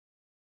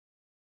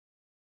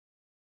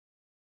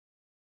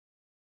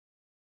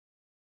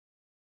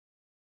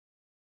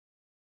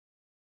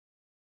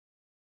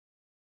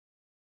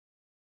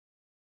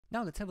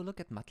Now let's have a look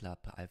at MATLAB.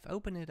 I've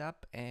opened it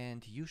up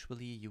and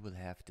usually you will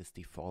have this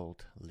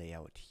default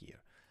layout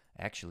here.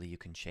 Actually, you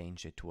can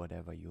change it to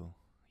whatever you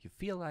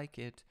feel like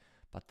it,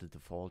 but the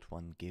default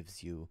one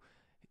gives you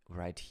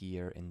right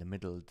here in the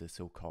middle the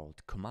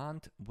so-called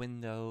command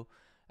window,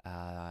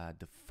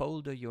 the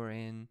folder you're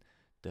in,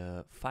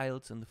 the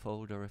files in the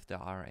folder if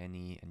there are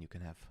any, and you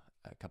can have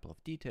a couple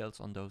of details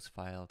on those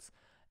files,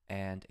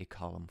 and a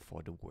column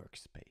for the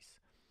workspace.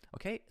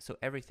 Okay, so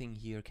everything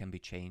here can be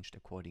changed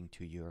according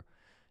to your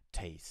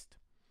taste.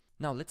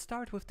 Now let's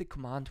start with the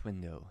command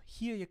window.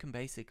 Here you can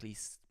basically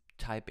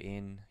type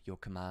in your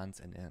commands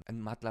and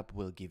MATLAB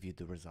will give you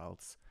the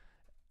results.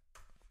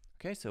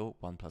 Okay, so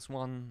 1 +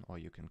 1, or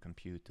you can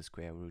compute the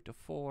square root of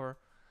 4,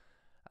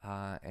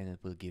 and it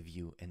will give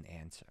you an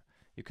answer.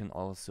 You can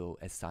also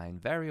assign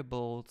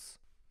variables,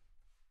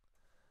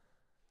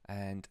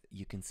 and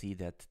you can see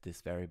that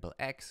this variable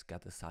x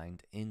got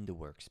assigned in the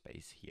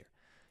workspace here.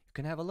 You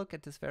can have a look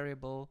at this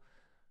variable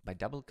by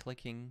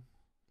double-clicking,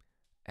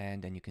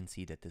 and then you can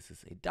see that this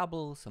is a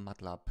double, so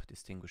MATLAB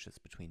distinguishes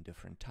between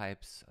different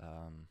types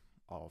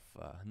of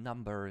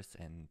numbers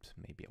and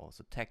maybe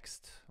also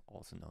text,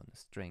 also known as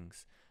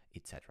strings,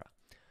 etc.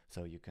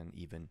 So you can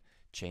even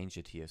change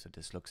it here, so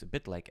this looks a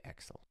bit like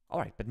Excel.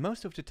 Alright, but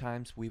most of the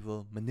times we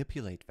will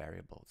manipulate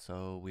variables,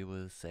 so we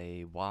will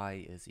say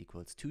y is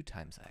equals 2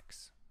 times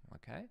x.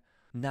 Okay.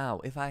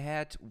 Now, if I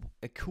had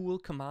a cool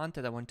command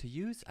that I want to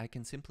use, I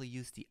can simply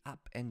use the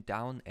up and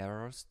down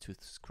arrows to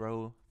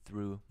scroll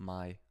through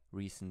my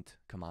recent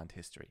command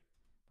history.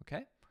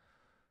 Okay,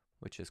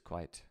 which is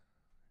quite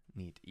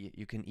neat.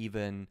 You can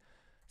even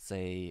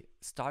say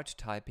start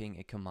typing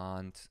a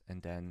command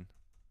and then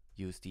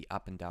use the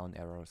up and down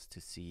arrows to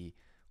see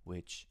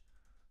which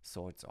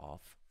sorts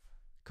of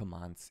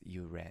commands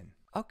you ran.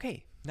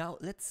 Okay, now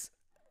let's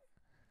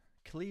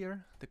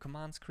clear the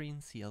command screen,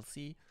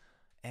 CLC,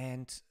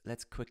 and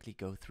let's quickly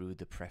go through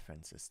the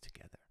preferences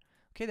together.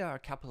 Okay, there are a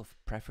couple of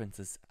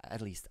preferences,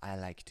 at least I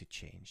like to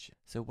change.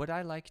 So what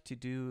I like to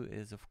do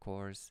is, of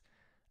course,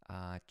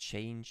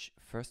 change,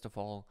 first of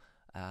all,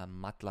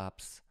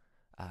 MATLAB's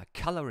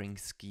coloring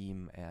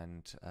scheme,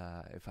 and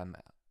if I'm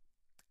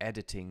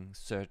editing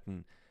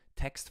certain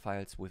text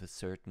files with a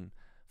certain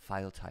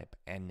file type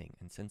ending.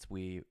 And since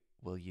we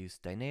will use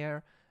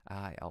Diner,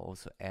 I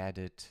also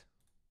added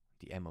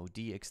the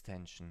MOD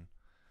extension,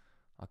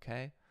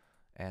 okay,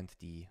 and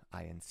the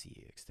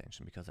INC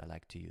extension, because I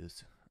like to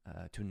use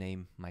to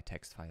name my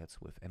text files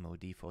with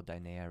MOD for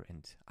Diner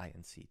and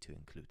INC to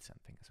include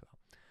something as well.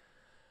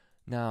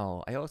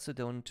 Now, I also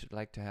don't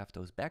like to have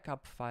those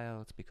backup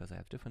files because I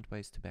have different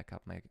ways to back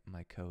up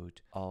my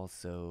code.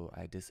 Also,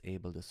 I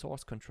disable the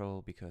source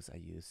control because I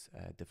use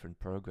a different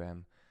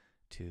program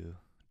to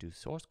do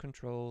source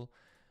control.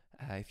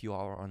 If you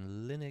are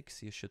on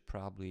Linux, you should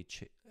probably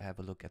have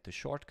a look at the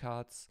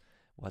shortcuts.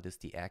 What is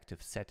the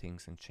active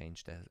settings, and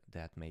change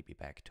that maybe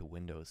back to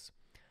Windows.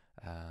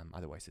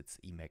 Otherwise it's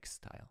Emacs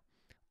style.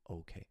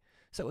 Okay,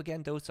 so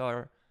again, those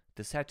are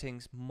the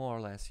settings. More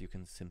or less you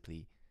can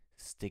simply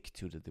stick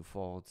to the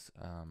defaults.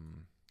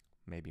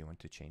 Maybe you want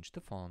to change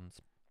the fonts.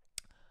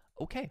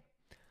 Okay,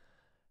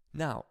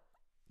 now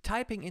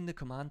typing in the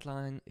command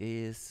line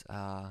is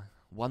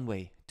one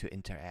way to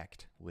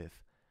interact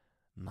with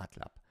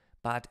MATLAB.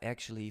 But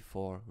actually,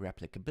 for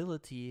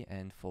replicability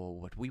and for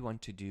what we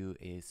want to do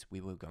is we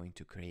will going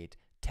to create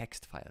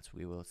text files.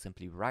 We will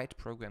simply write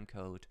program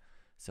code,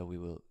 so we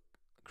will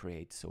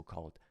create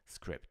so-called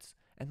scripts.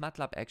 And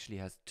MATLAB actually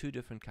has two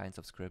different kinds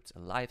of scripts: a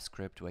live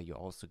script, where you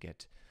also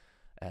get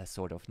a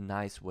sort of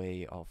nice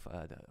way of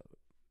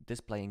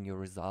displaying your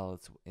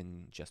results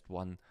in just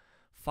one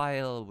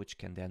file, which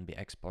can then be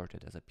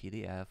exported as a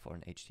PDF or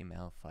an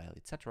HTML file,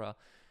 etc.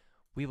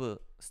 We will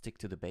stick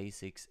to the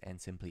basics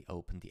and simply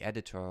open the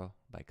editor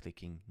by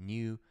clicking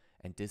New,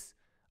 and this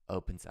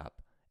opens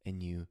up a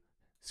new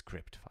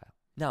script file.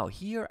 Now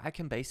here I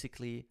can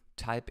basically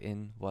type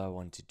in what I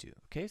want to do.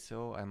 Okay,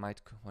 so I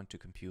might want to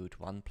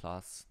compute 1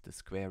 plus the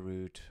square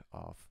root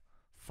of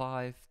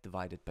 5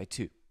 divided by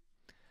 2.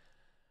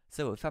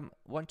 So if I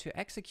want to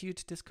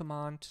execute this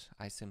command,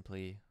 I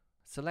simply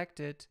select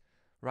it,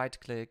 right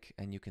click,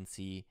 and you can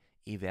see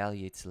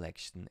evaluate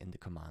selection in the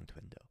command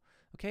window.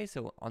 Okay,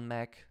 so on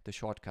Mac, the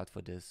shortcut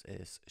for this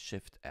is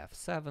Shift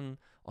F7.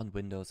 On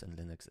Windows and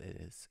Linux, it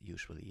is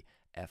usually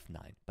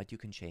F9, but you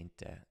can change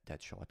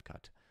that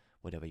shortcut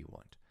whatever you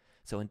want.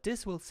 So, and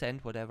this will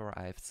send whatever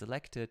I've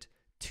selected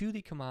to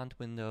the command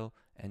window,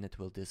 and it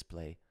will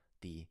display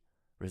the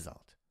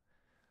result.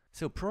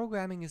 So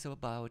programming is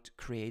about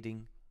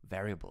creating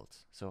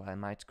variables. So I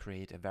might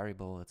create a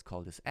variable, let's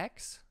call this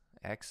x.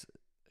 X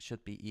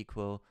should be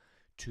equal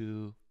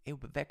to a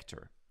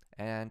vector,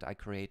 and I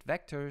create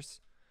vectors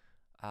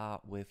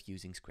with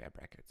using square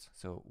brackets.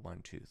 So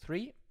 1, 2,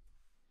 3.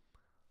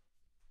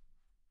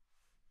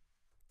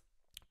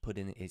 Put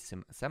in a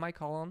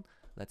semicolon.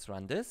 Let's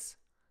run this.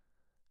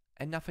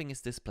 And nothing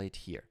is displayed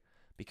here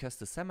because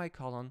the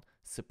semicolon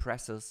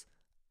suppresses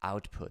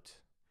output.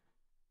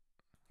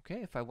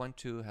 Okay, if I want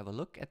to have a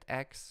look at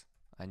x,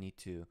 I need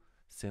to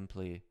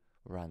simply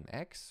run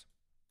x.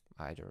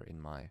 either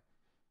in my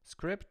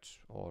script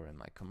or in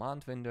my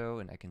command window,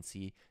 and I can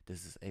see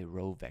this is a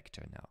row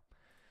vector now.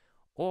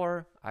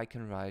 Or I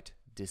can write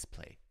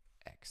display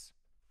x.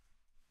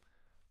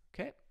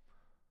 Okay,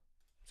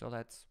 so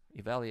let's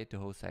evaluate the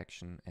whole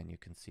section, and you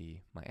can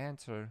see my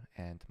answer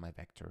and my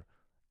vector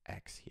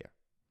x here.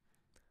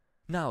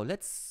 Now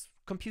let's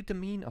compute the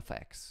mean of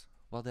x.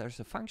 Well, there's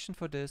a function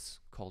for this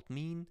called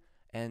mean,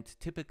 and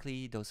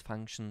typically those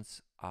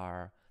functions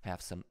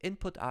have some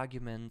input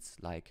arguments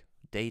like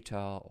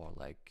data or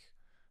like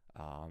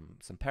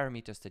some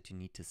parameters that you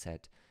need to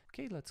set.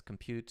 Okay, let's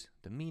compute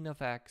the mean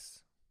of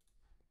x.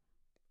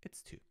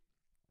 It's 2.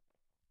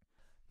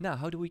 Now,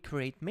 how do we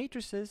create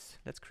matrices?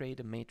 Let's create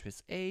a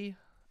matrix A.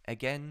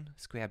 Again,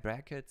 square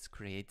brackets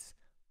creates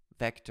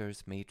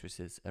vectors,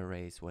 matrices,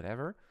 arrays,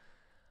 whatever.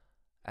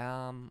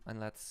 And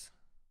let's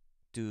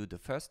do the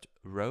first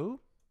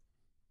row.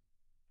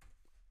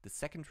 The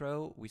second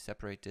row, we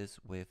separate this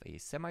with a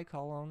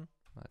semicolon.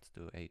 Let's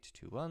do 8,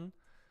 2, 1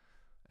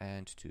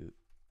 and 2,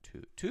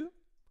 2, 2.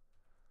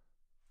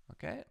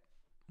 Okay,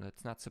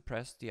 let's not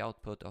suppress the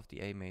output of the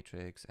A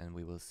matrix, and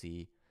we will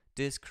see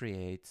this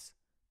creates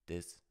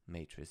this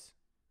matrix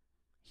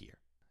here.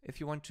 If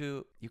you want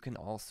to, you can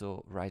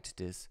also write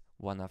this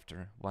one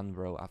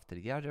row after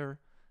the other.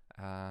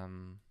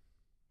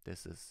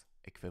 This is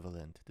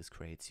equivalent. This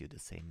creates you the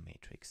same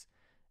matrix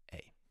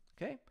A.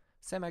 Okay,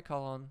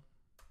 semicolon,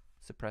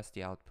 suppress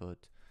the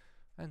output,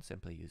 and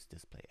simply use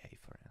display A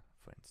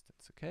for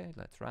instance. Okay,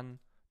 let's run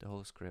the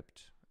whole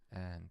script,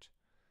 and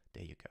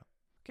there you go.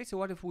 Okay, so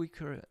what if we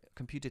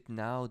computed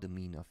now the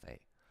mean of A?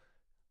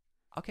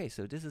 Okay,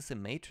 so this is a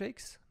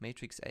matrix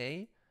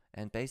A,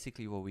 and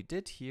basically what we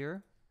did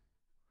here,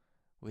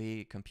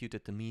 we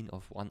computed the mean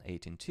of 1,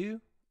 8, and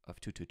 2, of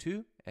 2, 2,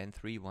 2, and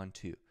 3, 1,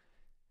 2.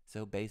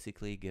 So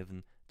basically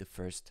given the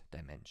first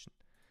dimension.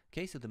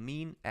 Okay, so the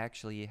mean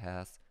actually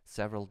has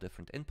several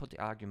different input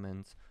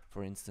arguments.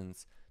 For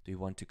instance, do you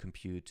want to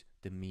compute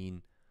the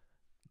mean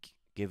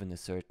given a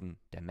certain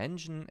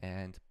dimension,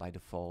 and by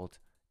default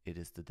it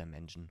is the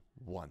dimension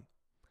 1.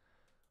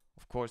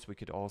 Of course, we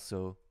could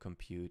also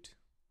compute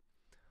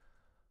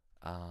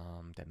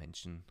given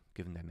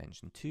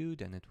dimension 2,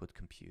 then it would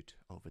compute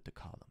over the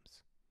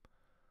columns.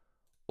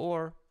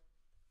 Or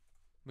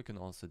we can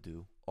also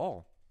do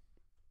all,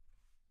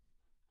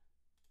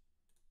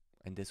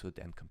 and this would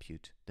then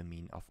compute the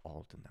mean of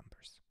all the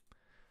numbers.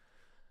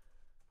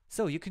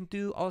 So you can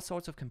do all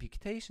sorts of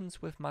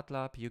computations with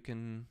MATLAB. You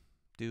can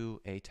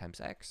do A times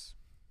X.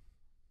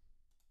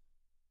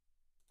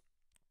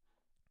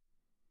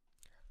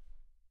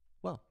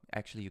 Well,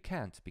 actually you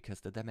can't,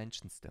 because the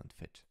dimensions don't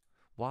fit.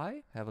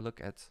 Why? Have a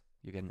look at,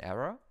 you get an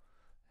error.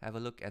 Have a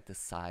look at the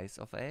size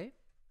of A.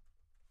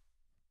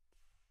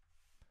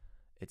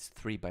 It's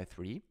 3 by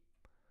 3.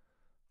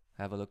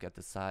 Have a look at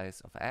the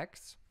size of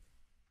X.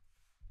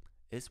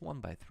 Is 1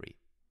 by 3.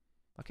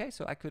 Okay,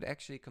 so I could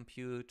actually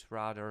compute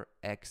rather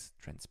X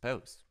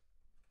transpose.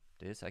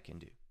 This I can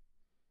do.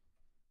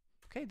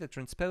 Okay, the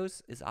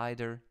transpose is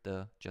either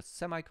the just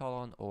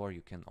semicolon, or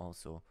you can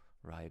also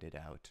write it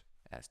out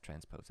as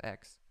transpose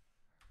X.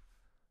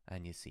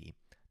 And you see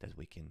that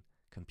we can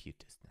compute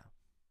this now.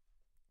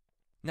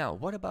 Now,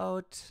 what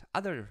about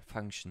other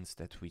functions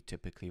that we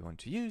typically want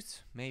to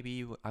use?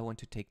 Maybe I want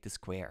to take the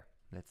square.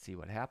 Let's see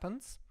what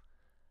happens.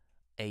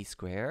 A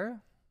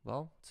square,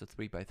 well, it's a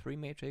 3 by 3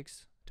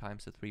 matrix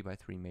times a 3 by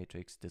 3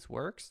 matrix. This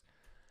works.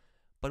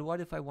 But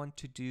what if I want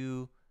to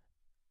do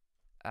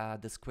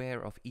the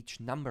square of each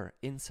number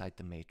inside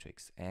the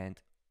matrix?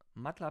 And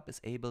MATLAB is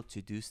able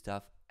to do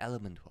stuff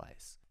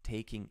element-wise,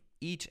 taking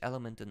each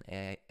element in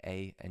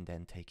A and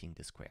then taking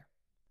the square.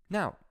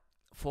 Now,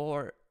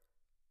 for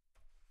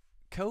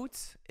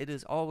codes, it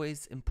is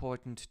always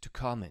important to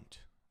comment,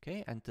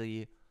 okay? And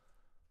the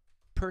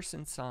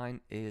 %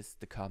 sign is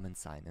the comment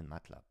sign in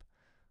MATLAB,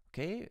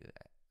 okay?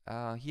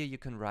 Here you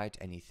can write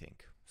anything.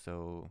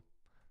 So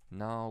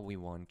now we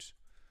want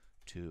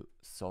to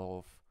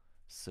solve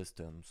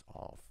systems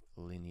of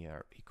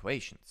linear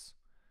equations.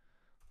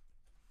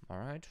 All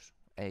right,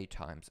 A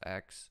times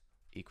X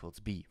equals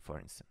B, for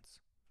instance.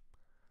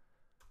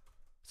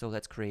 So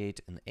let's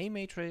create an A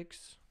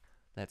matrix.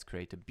 Let's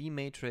create a B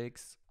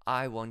matrix.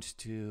 I want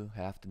to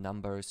have the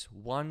numbers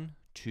 1,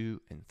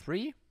 2, and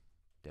 3.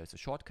 There's a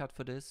shortcut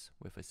for this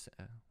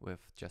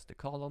with just a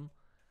column.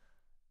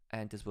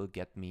 And this will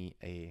get me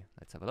a,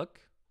 let's have a look,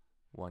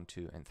 1,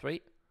 2, and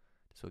 3.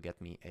 This will get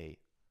me a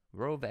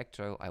row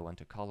vector. I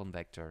want a column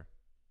vector.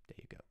 There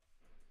you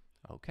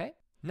go. Okay.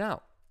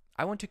 Now,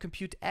 I want to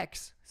compute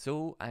X,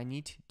 so I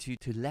need to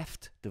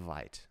left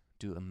divide,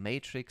 do a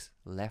matrix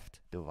left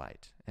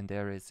divide. And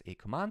there is a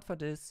command for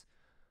this.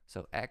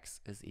 So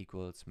X is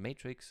equals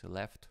matrix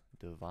left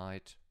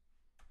divide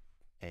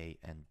A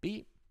and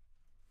B.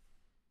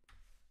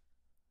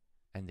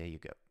 And there you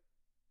go.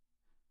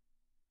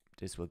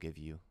 This will give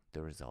you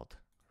the result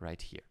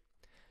right here.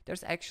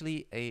 There's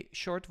actually a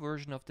short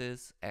version of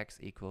this. X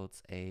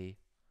equals A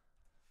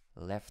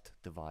left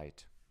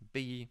divide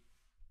B,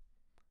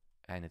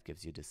 and it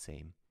gives you the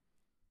same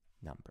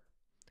number.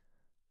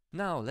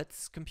 Now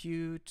let's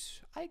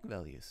compute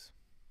eigenvalues.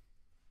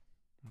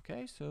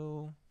 Okay,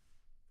 so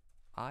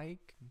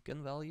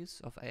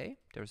eigenvalues of A,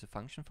 there's a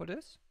function for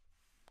this.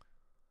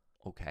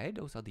 Okay,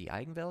 those are the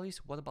eigenvalues.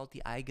 What about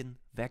the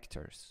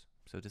eigenvectors?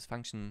 So this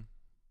function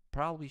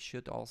probably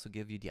should also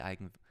give you the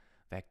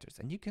eigenvectors.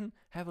 And you can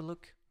have a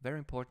look, very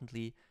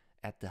importantly,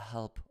 at the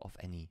help of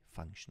any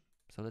function.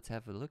 So let's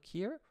have a look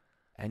here.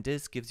 And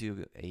this gives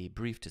you a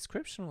brief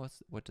description of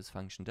what this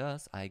function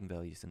does,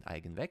 eigenvalues and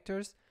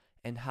eigenvectors,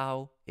 and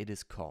how it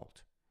is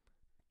called.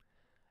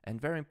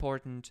 And very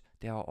important,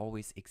 there are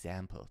always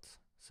examples.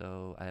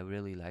 So I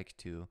really like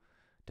to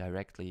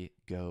directly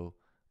go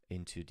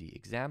into the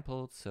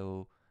example.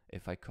 So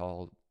if I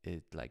call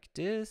it like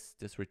this,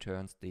 this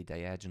returns the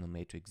diagonal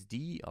matrix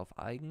D of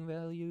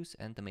eigenvalues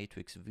and the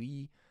matrix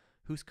V,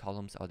 whose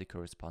columns are the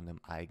corresponding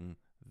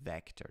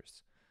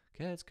eigenvectors.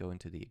 Okay, let's go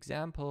into the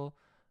example.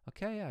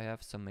 Okay, I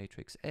have some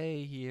matrix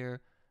A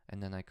here,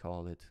 and then I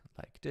call it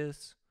like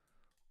this.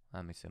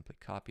 Let me simply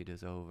copy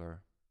this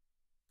over.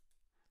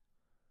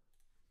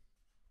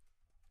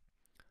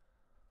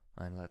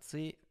 And let's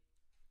see.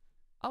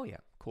 Oh yeah,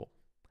 cool.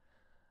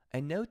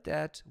 And note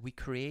that we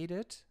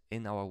created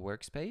in our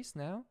workspace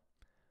now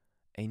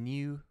a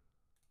new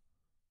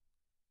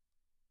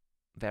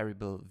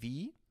variable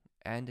V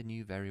and a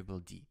new variable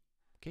D.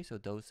 Okay, so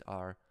those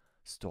are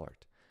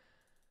stored.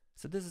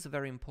 So this is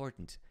very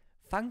important.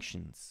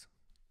 Functions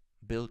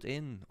built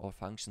in, or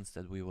functions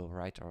that we will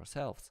write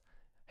ourselves,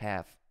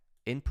 have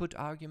input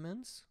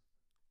arguments,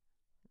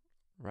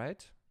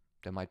 right?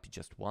 There might be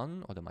just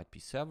one, or there might be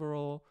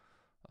several.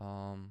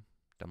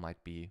 There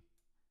might be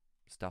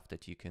stuff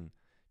that you can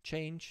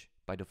change.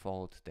 By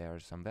default, there are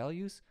some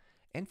values,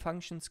 and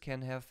functions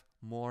can have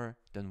more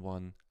than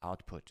one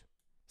output.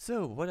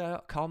 So what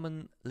are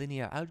common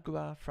linear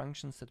algebra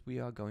functions that we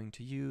are going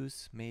to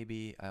use?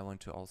 Maybe I want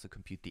to also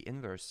compute the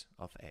inverse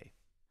of A.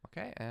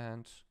 Okay,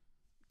 and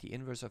the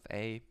inverse of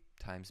A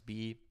times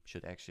B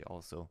should actually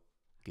also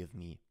give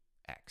me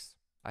X.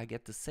 I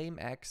get the same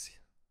X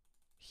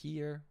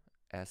here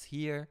as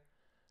here.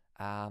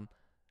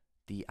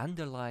 The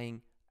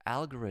underlying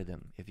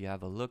algorithm, if you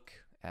have a look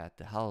at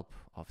the help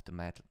of the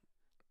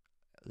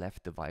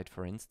MATLAB divide,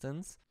 for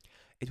instance,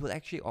 it will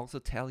actually also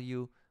tell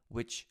you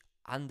which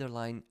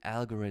underlying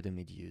algorithm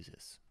it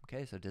uses.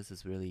 Okay, so this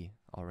is really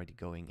already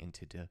going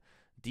into the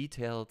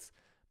details,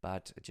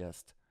 but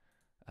just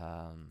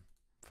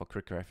for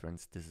quick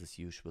reference, this is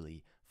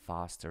usually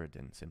faster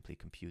than simply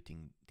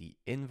computing the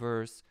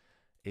inverse.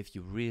 If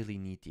you really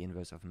need the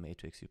inverse of a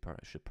matrix, you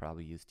should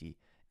probably use the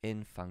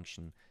in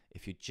function.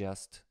 If you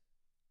just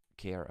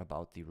care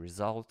about the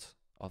result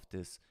of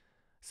this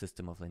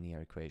system of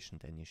linear equation,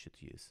 then you should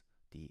use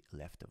the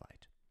left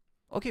divide.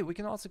 Okay, we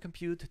can also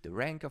compute the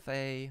rank of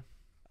A,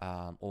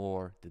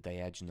 or the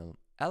diagonal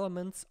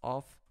elements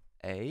of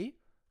A,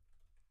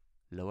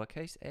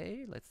 lowercase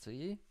a. Let's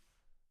see.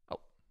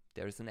 Oh,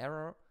 there's an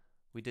error.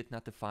 We did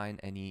not define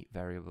any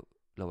variable,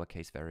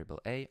 lowercase variable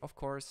a. Of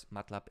course,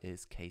 MATLAB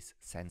is case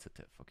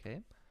sensitive,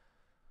 okay?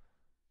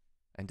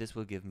 And this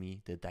will give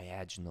me the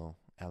diagonal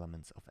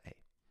elements of A.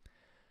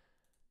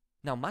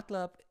 Now,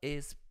 MATLAB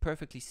is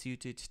perfectly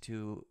suited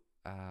to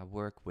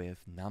work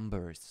with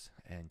numbers,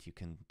 and you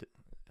can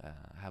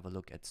have a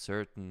look at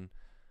certain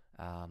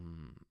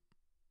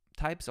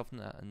types of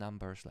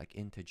numbers like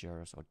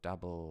integers or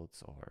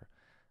doubles, or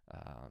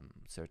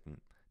certain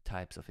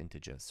types of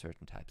integers,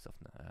 certain types of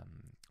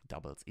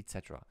doubles,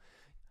 etc.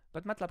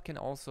 But MATLAB can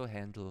also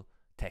handle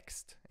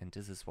text, and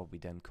this is what we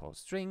then call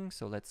string.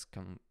 So let's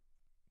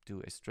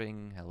do a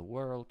string hello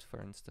world,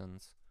 for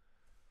instance.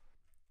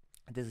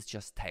 And this is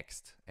just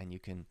text, and you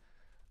can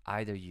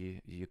either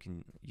you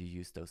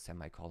use those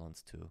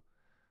semicolons to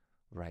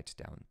write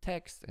down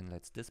text, and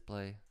let's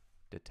display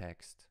the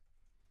text.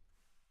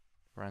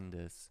 Run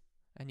this,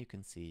 and you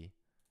can see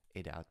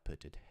it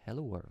outputted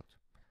hello world.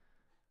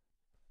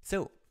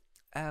 So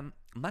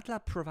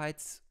MATLAB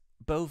provides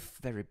both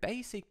very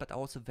basic but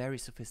also very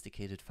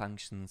sophisticated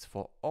functions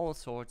for all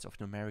sorts of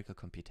numerical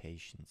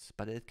computations,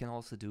 but it can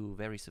also do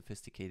very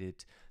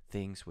sophisticated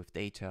things with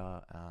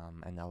data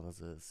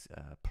analysis,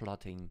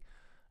 plotting.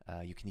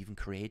 You can even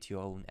create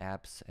your own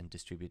apps and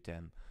distribute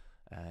them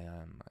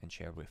and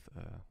share with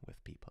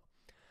people.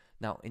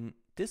 Now, in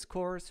this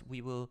course,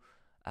 we will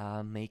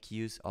make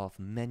use of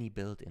many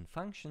built-in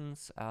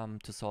functions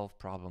to solve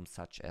problems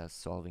such as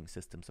solving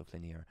systems of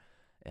linear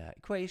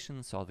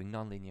equations, solving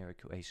nonlinear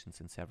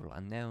equations and several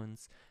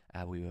unknowns.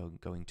 We will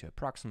go into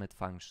approximate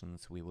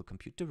functions. We will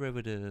compute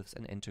derivatives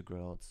and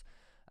integrals.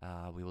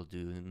 We will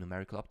do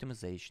numerical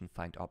optimization,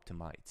 find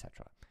optima,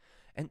 etc.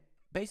 And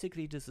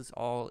basically, this is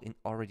all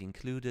already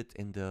included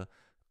in the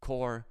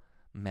core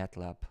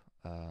MATLAB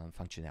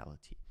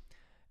functionality.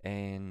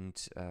 And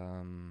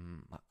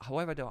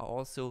however, there are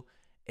also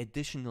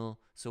additional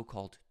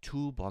so-called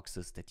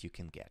toolboxes that you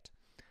can get.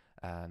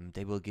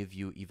 They will give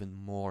you even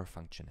more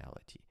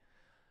functionality.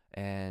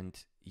 And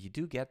you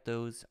do get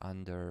those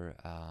under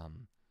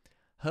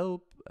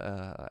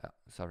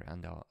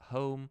under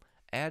home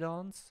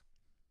add-ons.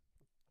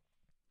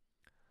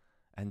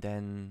 And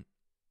then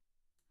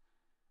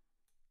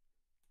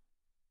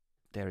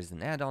there is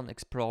an add-on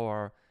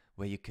explorer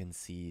where you can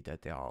see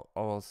that there are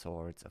all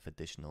sorts of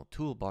additional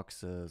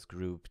toolboxes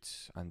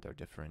grouped under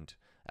different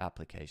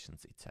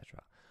applications,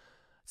 etc.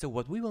 So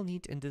what we will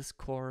need in this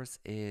course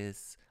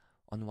is,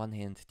 on one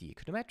hand, the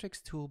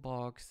econometrics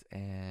toolbox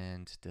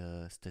and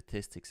the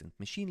statistics and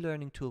machine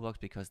learning toolbox,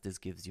 because this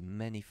gives you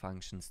many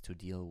functions to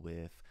deal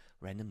with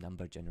random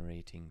number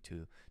generating,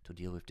 to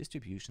deal with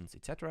distributions,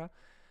 etc.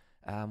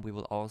 We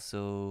will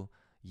also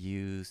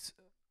use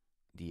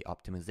the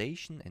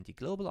optimization and the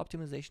global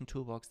optimization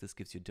toolbox. This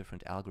gives you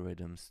different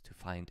algorithms to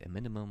find a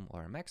minimum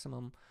or a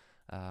maximum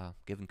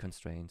given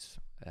constraints,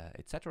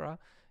 etc.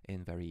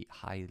 in very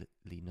highly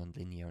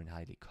nonlinear and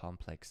highly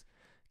complex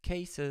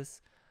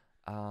cases.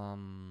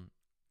 And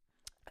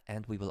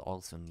we will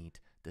also need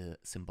the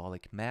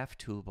symbolic math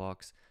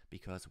toolbox,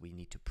 because we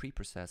need to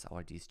pre-process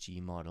our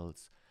DSG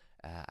models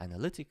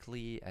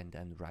analytically and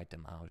then write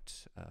them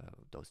out,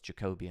 those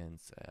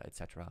Jacobians,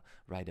 etc.,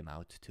 write them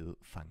out to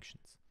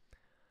functions.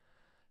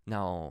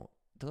 Now,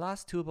 the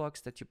last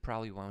toolbox that you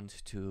probably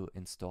want to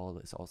install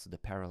is also the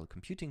parallel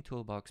computing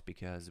toolbox,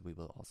 because we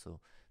will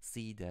also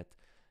see that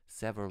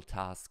several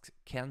tasks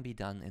can be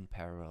done in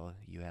parallel.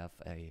 You have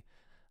a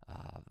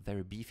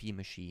very beefy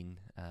machine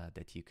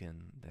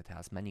that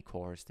has many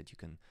cores that you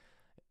can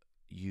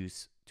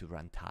use to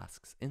run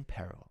tasks in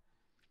parallel.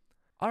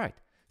 All right,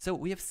 so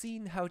we have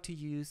seen how to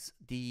use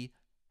the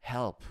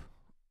help.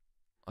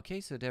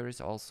 Okay, so there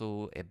is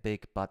also a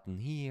big button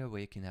here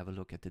where you can have a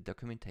look at the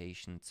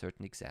documentation,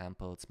 certain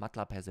examples.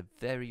 MATLAB has a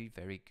very,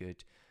 very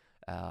good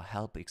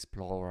help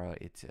explorer.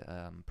 It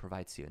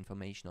provides you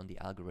information on the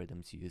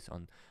algorithms used,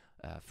 on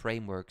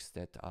frameworks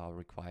that are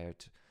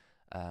required.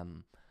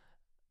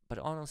 But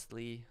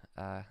honestly,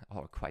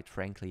 or quite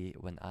frankly,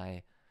 when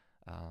I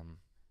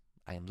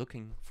am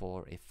looking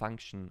for a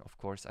function, of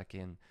course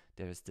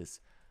there's this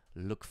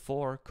look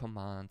for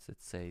command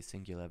that says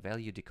singular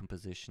value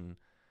decomposition,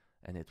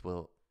 and it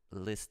will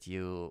list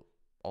you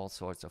all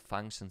sorts of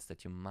functions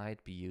that you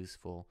might be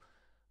useful.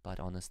 But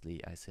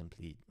honestly, I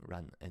simply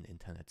run an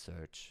internet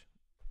search,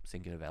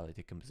 singular value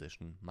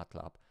decomposition,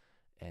 MATLAB,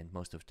 and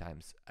most of the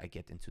times I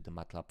get into the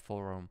MATLAB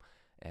forum,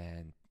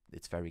 and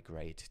it's very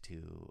great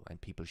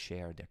and people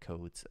share their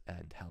codes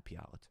and help you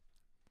out.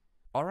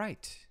 All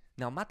right,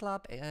 now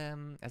MATLAB,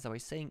 as I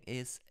was saying,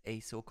 is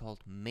a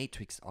so-called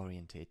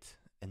matrix-oriented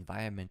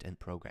environment and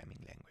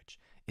programming language.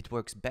 It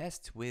works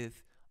best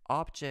with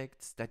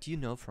objects that you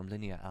know from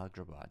linear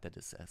algebra, that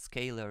is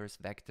scalars,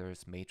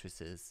 vectors,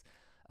 matrices,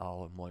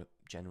 or more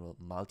general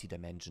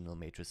multidimensional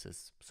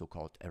matrices,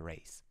 so-called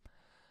arrays.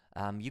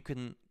 You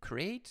can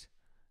create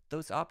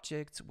those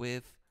objects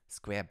with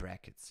square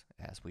brackets,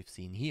 as we've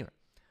seen here.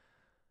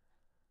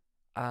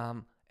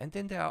 And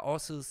then there are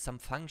also some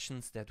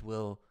functions that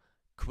will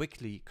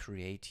quickly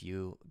create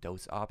you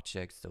those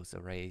objects, those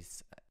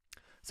arrays.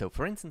 So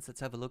for instance, let's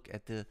have a look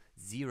at the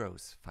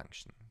zeros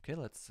function. Okay,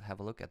 let's have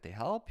a look at the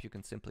help. You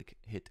can simply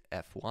hit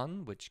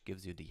F1, which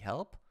gives you the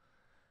help.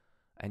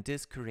 And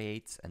this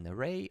creates an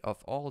array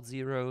of all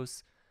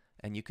zeros.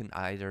 And you can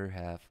either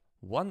have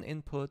one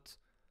input,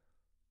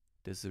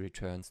 this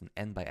returns an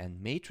n by n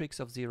matrix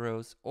of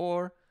zeros,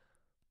 or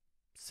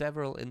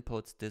several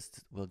inputs. This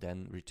will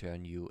then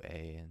return you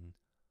an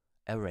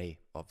array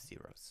of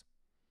zeros.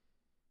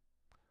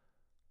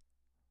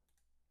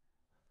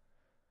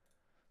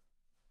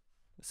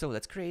 So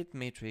let's create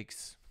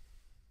matrix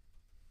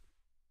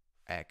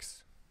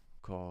X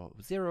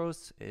called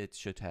zeros. It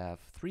should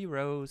have 3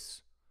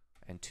 rows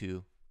and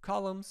 2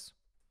 columns.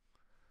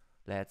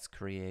 Let's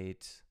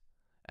create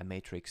a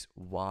matrix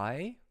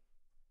Y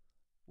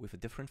with a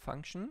different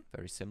function,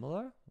 very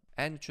similar.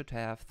 And it should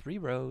have 3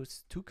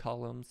 rows, 2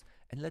 columns.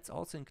 And let's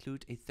also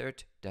include a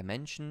third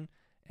dimension.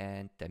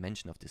 And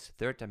dimension of this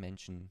third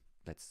dimension,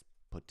 let's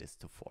put this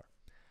to 4.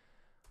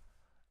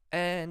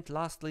 And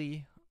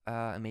lastly,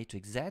 a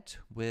matrix Z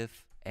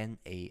with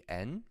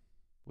NaN,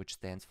 which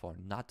stands for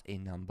not a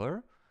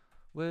number,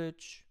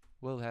 which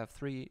will have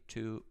 3,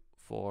 2,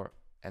 4,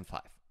 and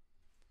 5.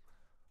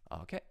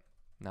 Okay,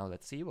 now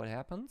let's see what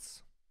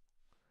happens.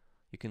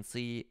 You can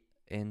see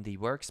in the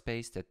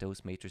workspace that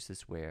those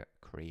matrices were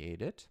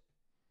created.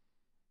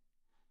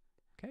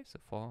 Okay, so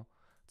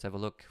let's have a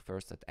look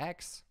first at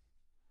X,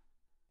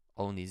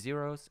 only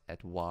zeros,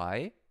 at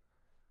Y.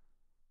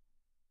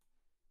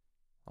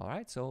 All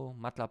right, so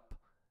MATLAB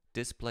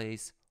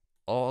displays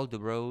all the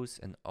rows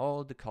and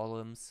all the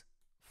columns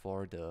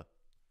for the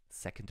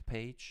second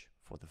page,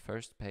 for the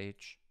first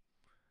page,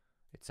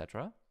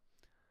 etc.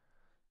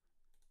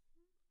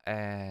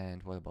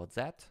 And what about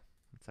Z?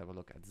 Let's have a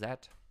look at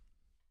Z.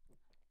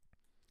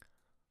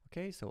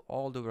 Okay, so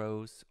all the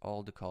rows,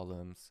 all the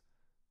columns,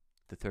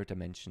 the third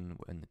dimension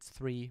when it's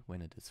 3,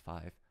 when it is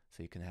 5.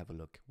 So you can have a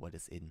look what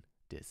is in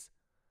this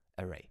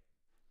array.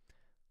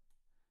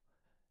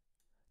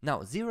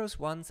 Now, zeros,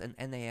 ones, and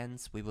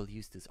NaNs, we will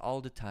use this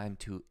all the time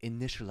to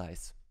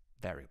initialize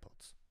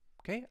variables.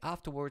 Okay,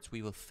 afterwards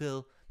we will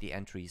fill the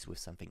entries with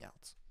something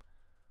else.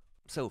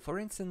 So, for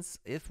instance,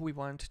 if we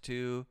want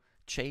to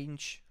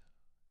change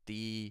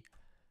the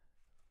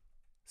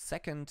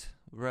second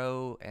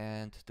row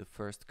and the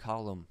first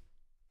column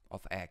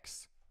of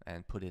x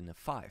and put in a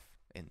 5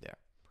 in there.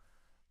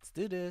 Let's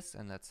do this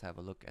and let's have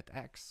a look at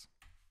x.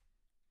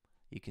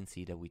 You can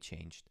see that we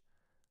changed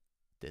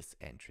this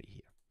entry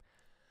here.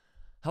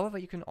 However,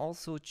 you can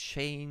also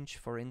change,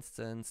 for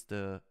instance,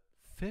 the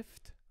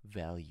fifth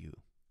value.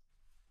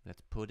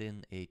 Let's put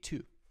in a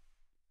 2.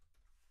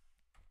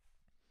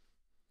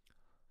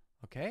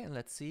 Okay, and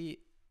let's see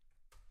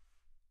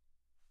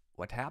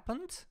what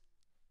happened.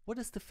 What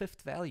is the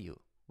fifth value?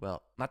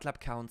 Well, MATLAB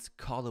counts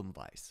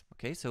column-wise.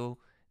 Okay, so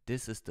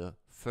this is the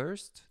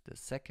first, the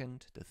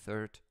second, the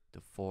third,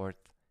 the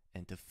fourth,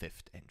 and the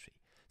fifth entry.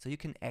 So you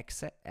can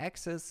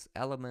access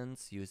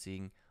elements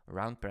using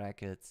round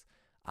brackets,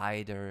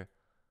 either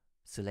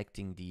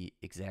selecting the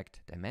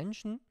exact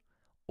dimension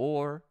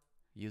or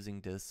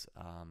using this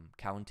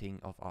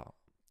counting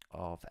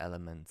of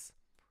elements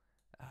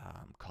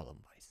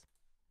column-wise.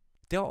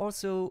 There are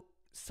also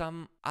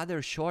some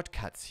other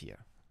shortcuts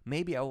here.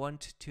 Maybe I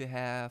want to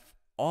have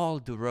all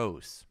the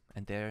rows,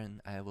 and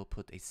then I will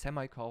put a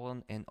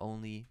semicolon and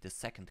only the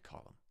second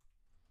column.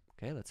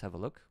 Okay, let's have a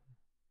look.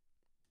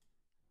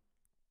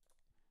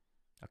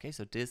 Okay,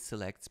 so this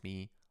selects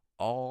me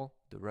all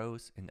the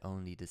rows and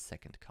only the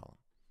second column.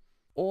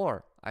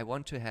 Or I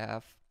want to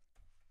have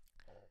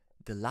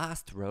the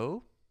last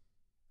row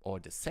or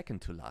the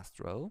second to last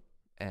row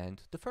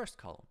and the first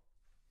column.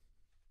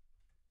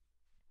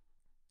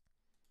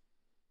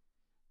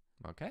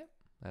 Okay,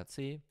 let's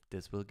see,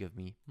 this will give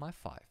me my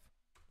 5.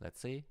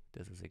 Let's see,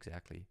 this is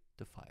exactly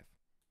the 5.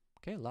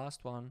 Okay,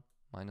 last one,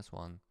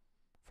 -1,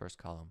 first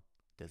column,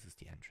 this is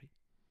the entry.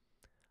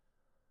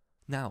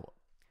 Now,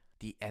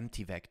 the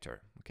empty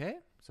vector,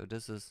 okay? So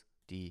this is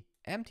the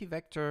empty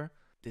vector.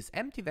 This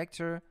empty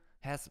vector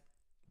has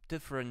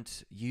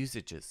different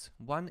usages.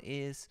 One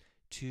is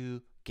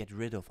to get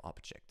rid of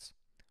objects.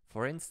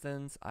 For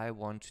instance, I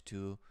want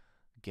to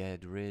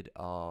get rid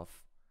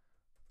of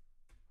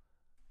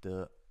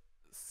the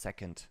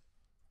second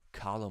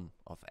column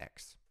of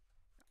x.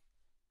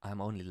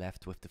 I'm only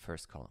left with the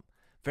first column.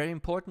 Very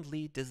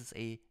importantly, this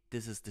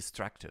is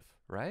destructive,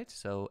 right?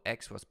 So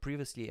x was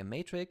previously a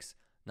matrix.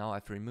 Now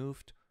I've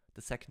removed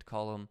the second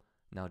column.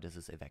 Now this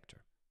is a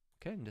vector.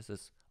 Okay, and this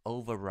is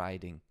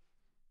overriding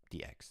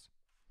the x.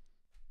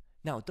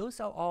 Now those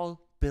are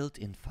all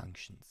built-in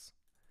functions.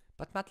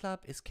 But MATLAB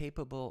is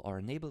capable or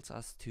enables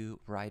us to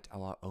write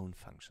our own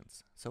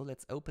functions. So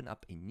let's open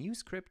up a new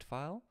script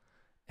file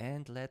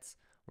and let's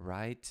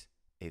write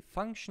a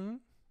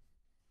function.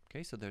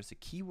 Okay, so there's a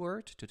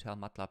keyword to tell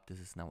MATLAB this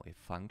is now a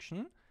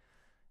function.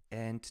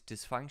 And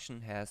this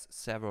function has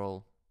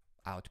several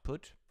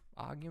output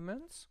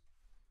arguments.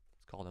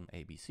 Let's call them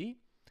ABC.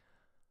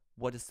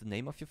 What is the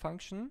name of your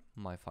function?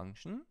 My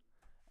function.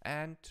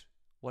 And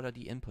what are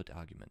the input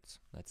arguments?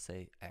 Let's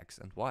say x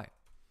and y.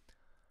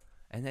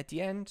 And at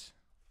the end,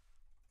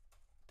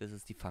 this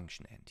is the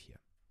function end here.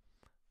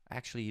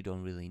 Actually, you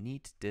don't really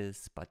need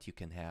this, but you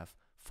can have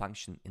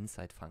function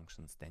inside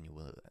functions, then you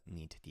will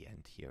need the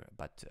end here.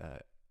 But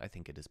I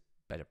think it is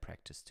better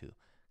practice to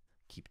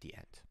keep the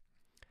end.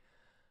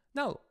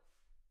 Now,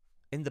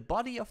 in the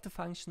body of the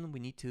function, we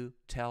need to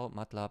tell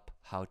MATLAB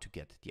how to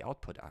get the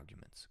output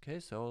arguments. Okay,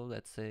 so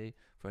let's say,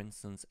 for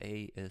instance,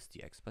 a is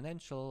the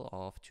exponential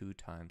of 2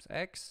 times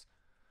x,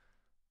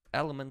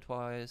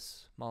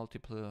 element-wise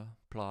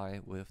multiply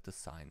with the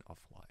sign of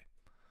y.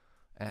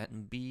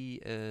 And b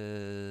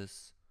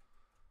is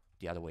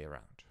the other way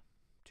around,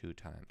 2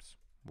 times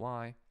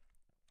y,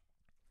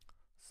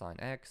 sine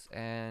x,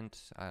 and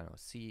I don't know,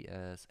 c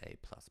is a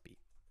plus b.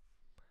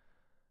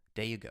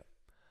 There you go.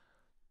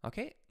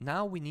 Okay,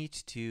 now we need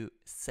to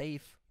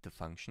save the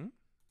function.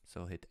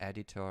 So hit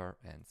editor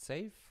and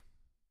save.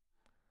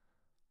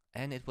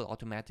 And it will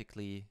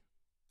automatically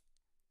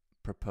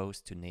propose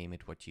to name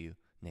it what you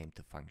named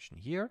the function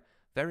here.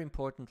 Very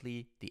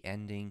importantly, the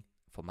ending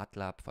for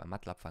MATLAB, for a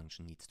MATLAB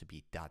function, needs to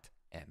be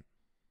 .m.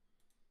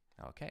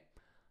 Okay,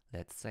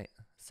 let's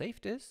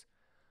save this.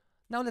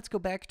 Now let's go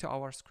back to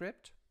our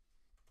script.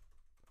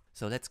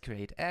 So let's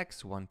create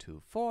x, 1,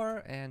 2,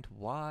 4, and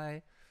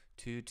y,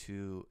 2,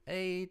 2,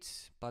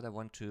 8, but I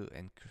want to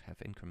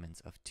have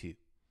increments of 2.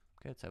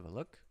 Okay, let's have a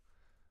look.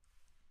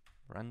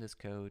 Run this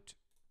code,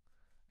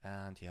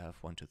 and you have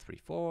 1, 2, 3,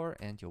 4,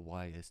 and your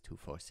y is 2,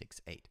 4,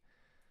 6, 8.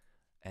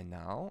 And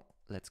now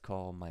let's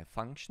call my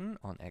function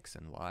on x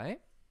and y.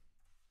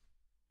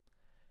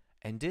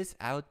 And this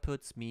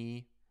outputs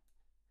me,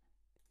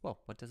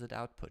 well, what does it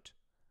output?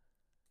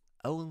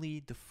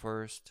 Only the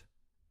first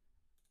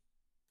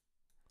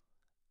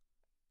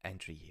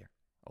entry here.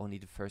 Only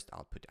the first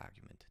output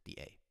argument, the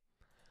a.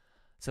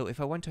 So if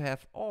I want to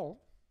have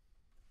all,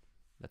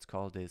 let's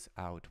call this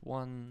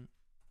out1,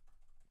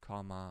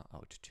 comma,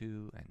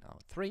 out2, and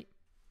out3.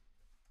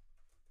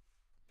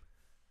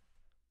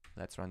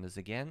 Let's run this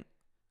again.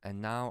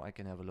 And now I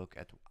can have a look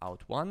at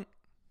out1,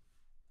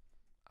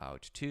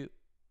 out2,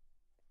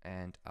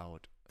 and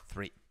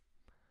out3.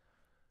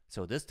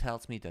 So this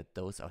tells me that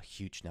those are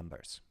huge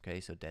numbers.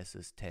 Okay, so this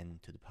is 10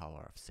 to the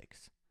power of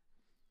 6.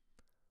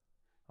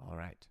 All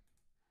right.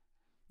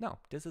 Now,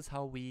 this is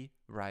how we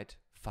write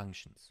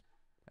functions,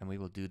 and we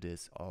will do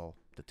this all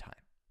the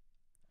time.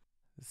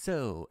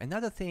 So,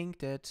 another thing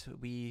that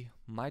we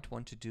might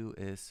want to do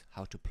is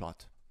how to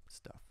plot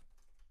stuff.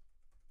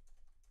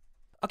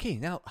 Okay,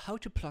 now how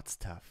to plot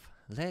stuff.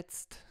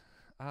 Let's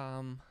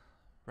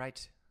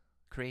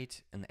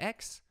create an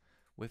x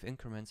with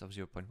increments of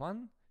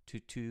 0.1 to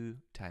 2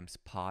 times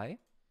pi.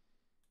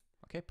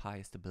 Okay, pi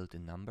is the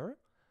built-in number.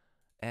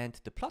 And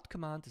the plot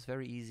command is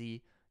very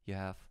easy. You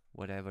have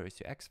whatever is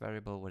your x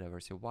variable, whatever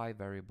is your y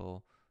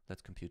variable.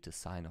 Let's compute the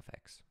sine of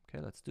x.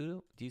 Okay, let's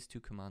do these two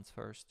commands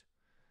first.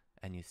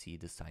 And you see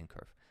the sine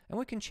curve. And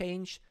we can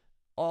change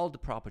all the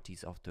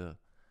properties of the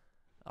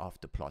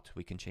plot.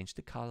 We can change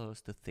the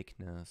colors, the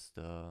thickness,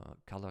 the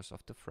colors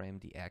of the frame,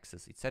 the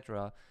axis,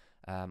 etc.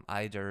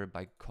 Either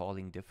by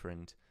calling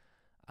different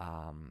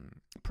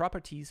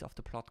properties of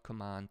the plot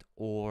command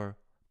or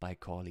by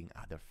calling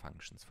other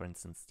functions. For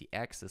instance, the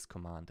axis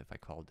command, if I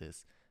call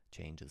this,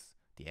 changes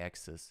the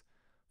axis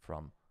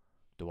from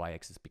the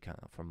y-axis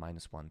from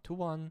 -1 to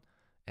 1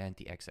 and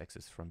the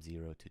x-axis from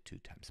 0 to 2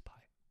 times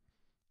pi.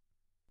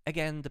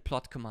 Again, the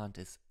plot command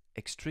is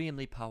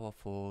extremely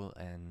powerful,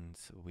 and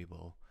we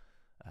will,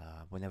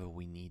 whenever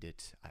we need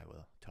it, I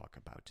will talk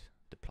about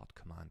the plot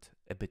command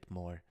a bit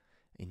more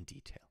in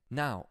detail.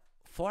 Now,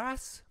 for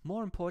us,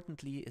 more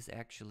importantly is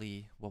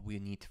actually what we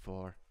need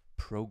for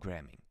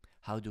programming.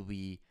 How do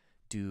we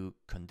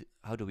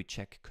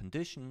check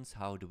conditions?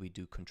 How do we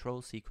do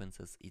control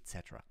sequences,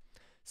 etc.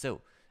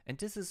 So, and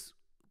this is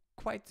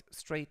quite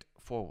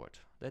straightforward.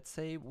 Let's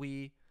say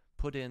we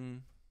put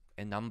in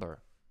a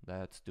number.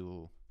 Let's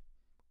do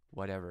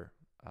whatever.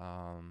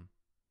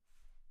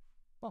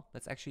 Well,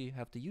 let's actually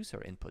have the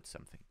user input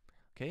something.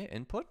 Okay,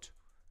 input,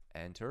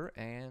 enter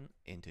an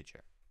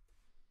integer.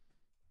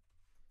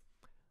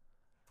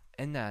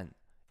 And then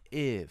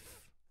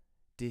if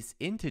this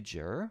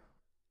integer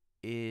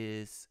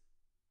is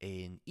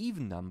an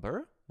even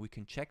number, we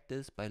can check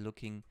this by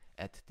looking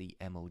at the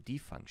MOD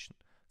function.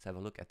 Let's have a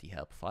look at the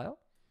help file.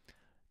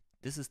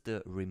 This is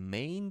the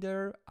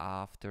remainder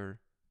after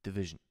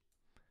division.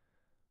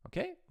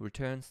 Okay,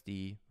 returns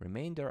the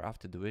remainder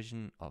after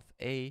division of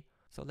a.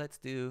 So let's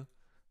do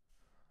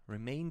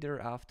remainder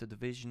after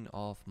division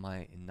of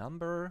my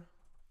number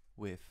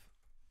with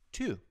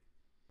 2.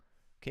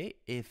 Okay,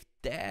 if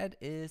that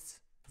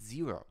is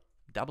 0,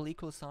 double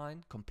equal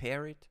sign,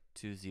 compare it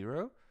to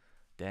 0,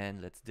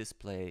 then let's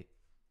display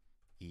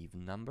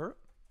even number.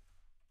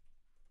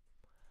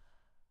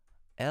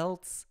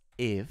 Else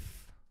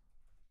if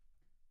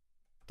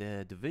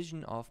the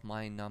division of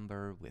my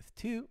number with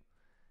 2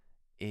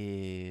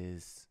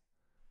 is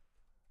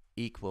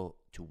equal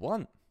to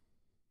 1,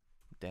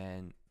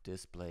 then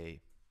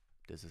display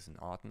this is an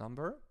odd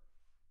number.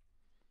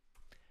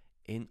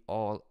 In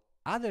all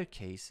other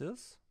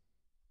cases,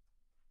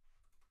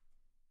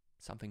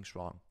 something's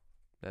wrong.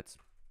 Let's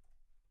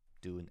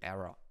do an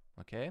error,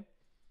 okay?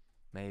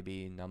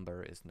 Maybe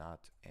number is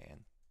not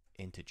an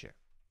integer.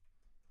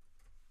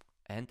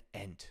 And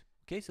end.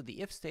 Okay, so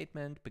the if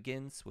statement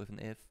begins with an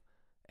if,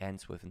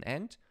 ends with an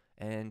end,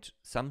 and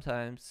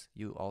sometimes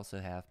you also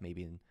have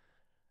maybe an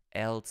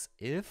else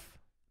if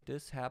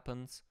this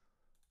happens,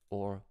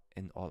 or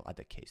in all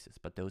other cases,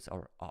 but those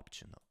are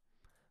optional.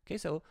 Okay,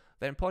 so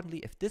very importantly,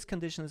 if this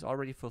condition is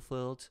already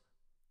fulfilled,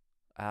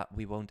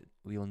 we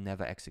will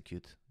never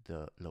execute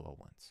the lower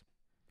ones.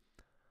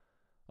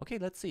 Okay,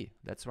 let's see.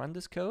 Let's run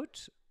this code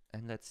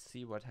and let's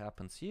see what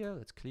happens here.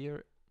 Let's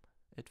clear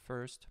it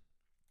first.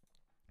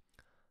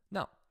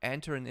 Now,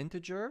 enter an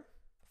integer.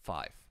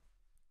 5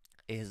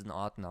 is an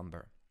odd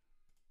number.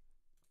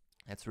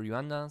 Let's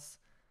rerun this.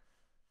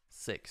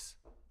 6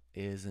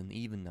 is an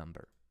even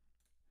number.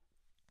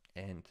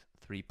 And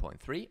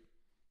 3.3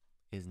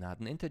 is not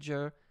an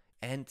integer,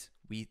 and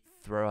we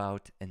throw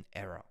out an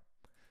error.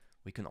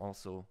 We can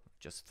also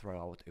just throw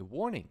out a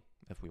warning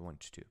if we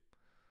want to.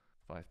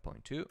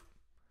 5.2,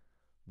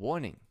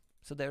 warning.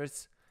 So there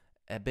is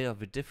a bit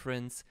of a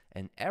difference.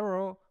 An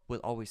error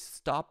will always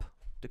stop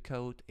the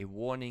code. A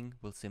warning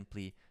will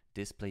simply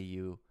display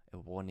you a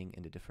warning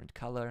in a different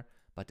color,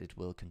 but it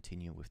will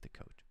continue with the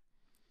code.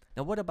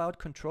 Now, what about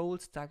control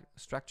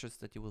structures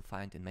that you will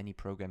find in many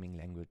programming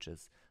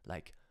languages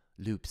like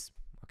loops?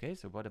 Okay,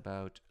 so what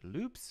about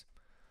loops?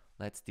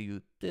 Let's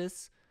do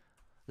this.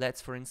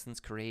 Let's, for instance,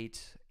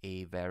 create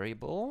a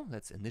variable.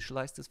 Let's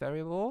initialize this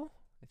variable.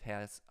 It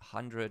has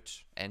 100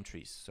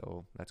 entries,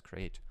 so let's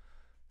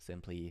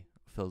simply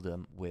fill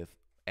them with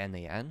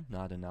NaN,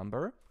 not a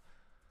number.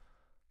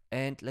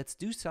 And let's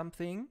do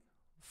something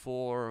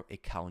for a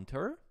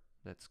counter.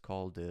 Let's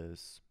call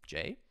this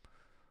j.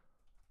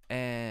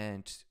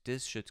 And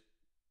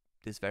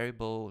this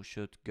variable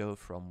should go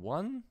from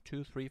 1,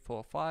 2, 3,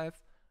 4,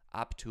 5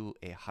 up to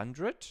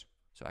 100.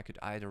 So I could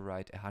either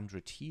write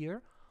 100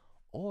 here,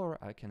 or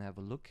I can have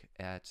a look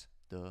at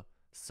the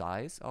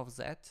size of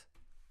that,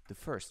 the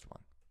first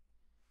one.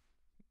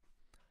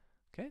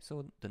 Okay,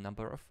 so the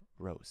number of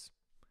rows.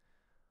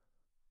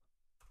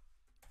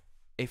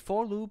 A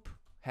for loop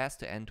has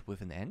to end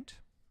with an end.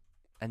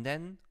 And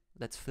then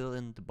let's fill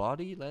in the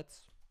body.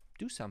 Let's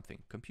do something,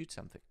 compute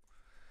something.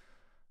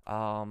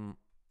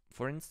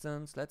 For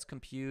instance, let's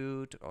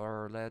compute,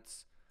 or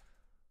let's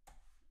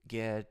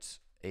get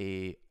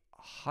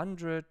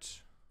 100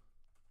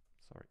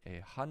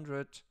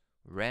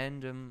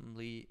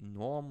 randomly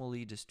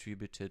normally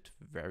distributed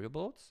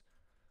variables.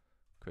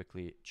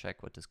 Quickly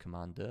check what this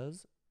command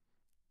does.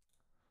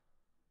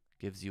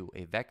 Gives you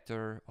a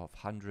vector of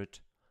 100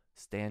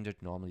 standard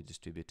normally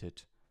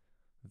distributed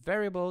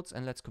variables,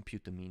 and let's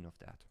compute the mean of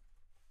that.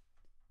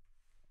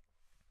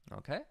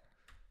 Okay,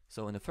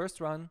 so in the first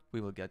run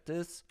we will get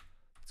this.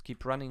 Let's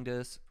keep running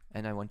this,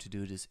 and I want to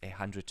do this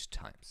 100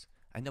 times,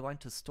 and I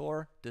want to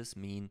store this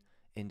mean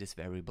in this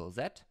variable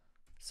z.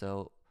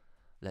 So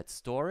let's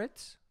store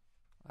it.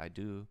 I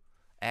do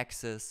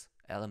access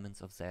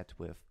elements of z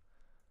with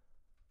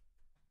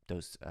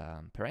those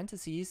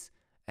parentheses,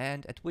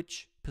 and at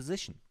which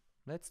position.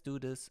 Let's do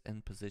this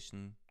in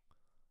position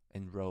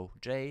in row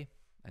j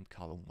and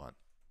column 1.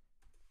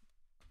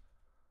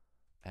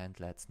 And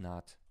let's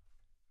not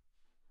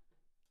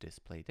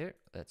display there.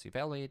 Let's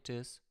evaluate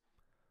this.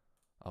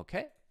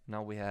 Okay,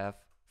 now we have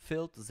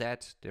filled z.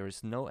 There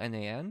is no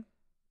NaN.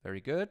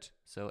 Very good.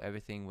 So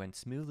everything went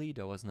smoothly.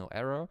 There was no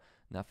error.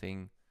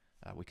 Nothing.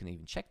 We can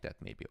even check that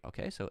maybe.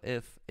 Okay, so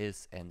if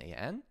is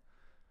NaN,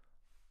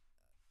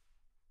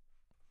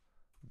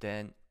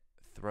 then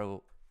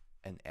throw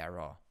an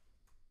error.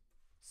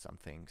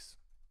 Something's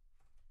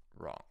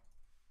wrong.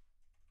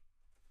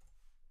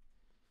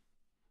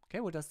 Okay,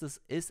 what does this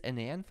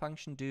isNaN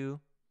function do?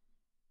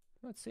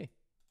 Let's see.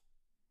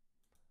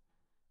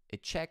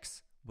 It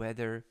checks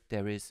whether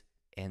there is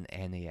an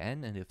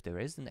NaN, and if there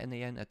is an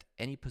NaN at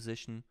any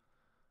position,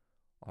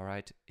 all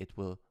right, it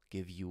will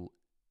give you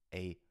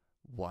a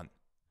 1.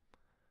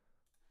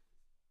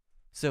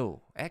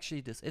 So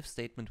actually this if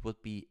statement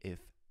would be if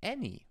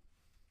any.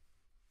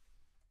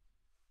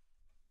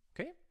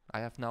 Okay, I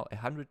have now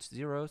 100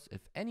 zeros.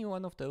 If any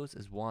one of those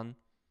is 1,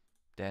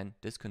 then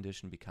this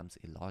condition becomes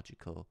a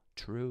logical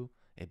true,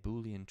 a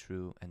Boolean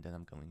true, and then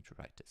I'm going to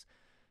write this.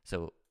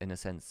 So in a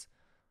sense,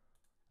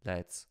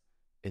 let's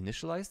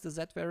initialize the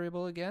z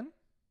variable again.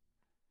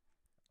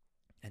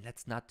 And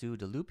let's not do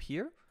the loop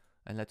here.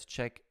 And let's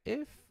check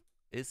if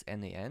is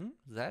NaN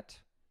z.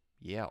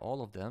 Yeah,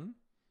 all of them.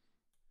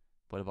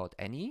 What about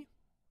any?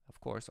 Of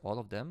course, all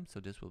of them. So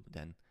this will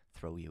then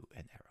throw you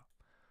an error.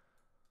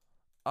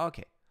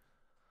 Okay.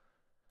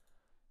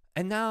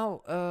 And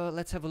now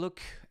let's have a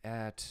look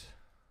at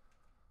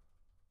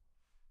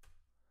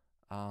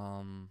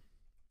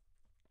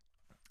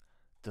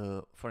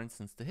for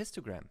instance, the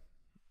histogram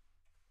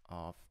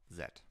of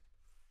z.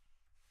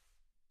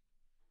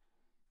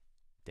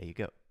 There you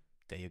go.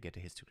 There you get a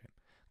histogram.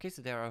 Okay,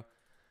 so there are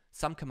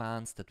some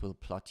commands that will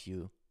plot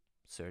you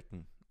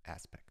certain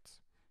aspects.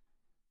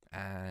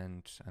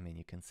 And I mean,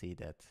 you can see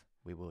that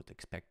we would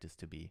expect this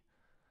to be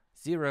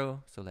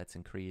 0. So let's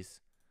increase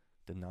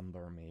the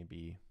number,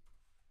 maybe.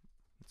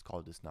 Let's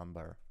call this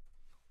number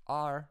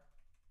r.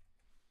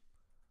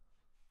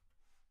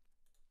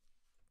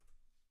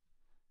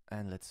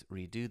 And let's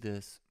redo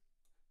this,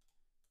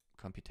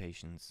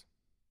 computations.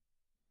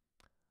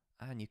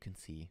 And you can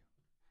see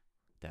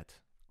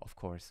that, of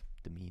course,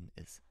 the mean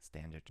is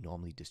standard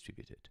normally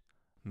distributed.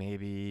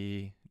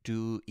 Maybe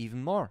do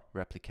even more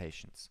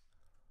replications.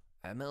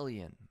 1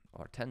 million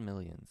or 10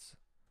 millions.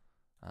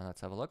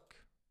 Let's have a look.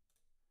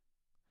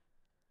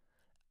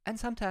 And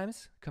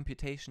sometimes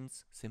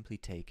computations simply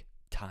take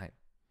time.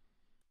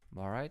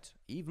 All right,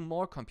 even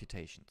more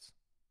computations.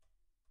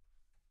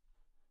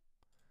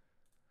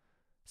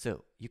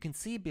 So you can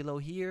see below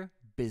here,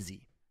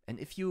 busy. And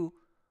if you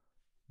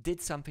did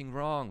something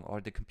wrong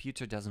or the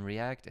computer doesn't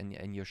react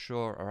and you're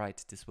sure, all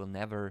right, this will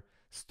never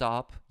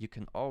stop, you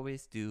can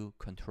always do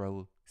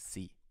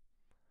Control-C.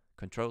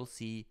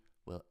 Control-C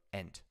will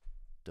end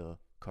the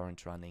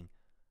current running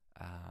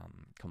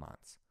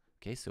commands.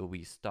 Okay, so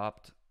we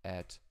stopped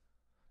at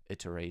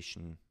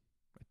iteration,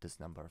 at this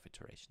number of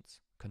iterations.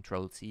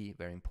 Control-C,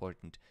 very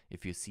important.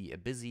 If you see a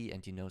busy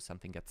and you know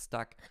something got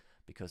stuck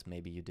because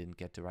maybe you didn't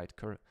get the right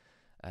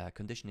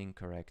conditioning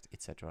correct,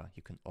 etc.,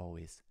 you can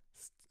always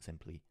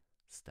simply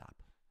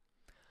stop.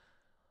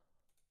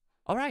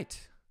 All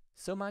right,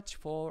 so much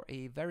for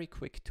a very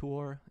quick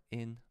tour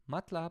in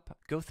MATLAB.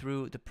 Go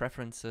through the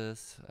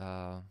preferences,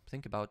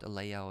 think about a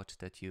layout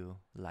that you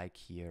like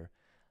here,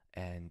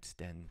 and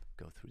then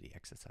go through the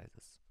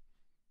exercises.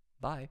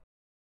 Bye.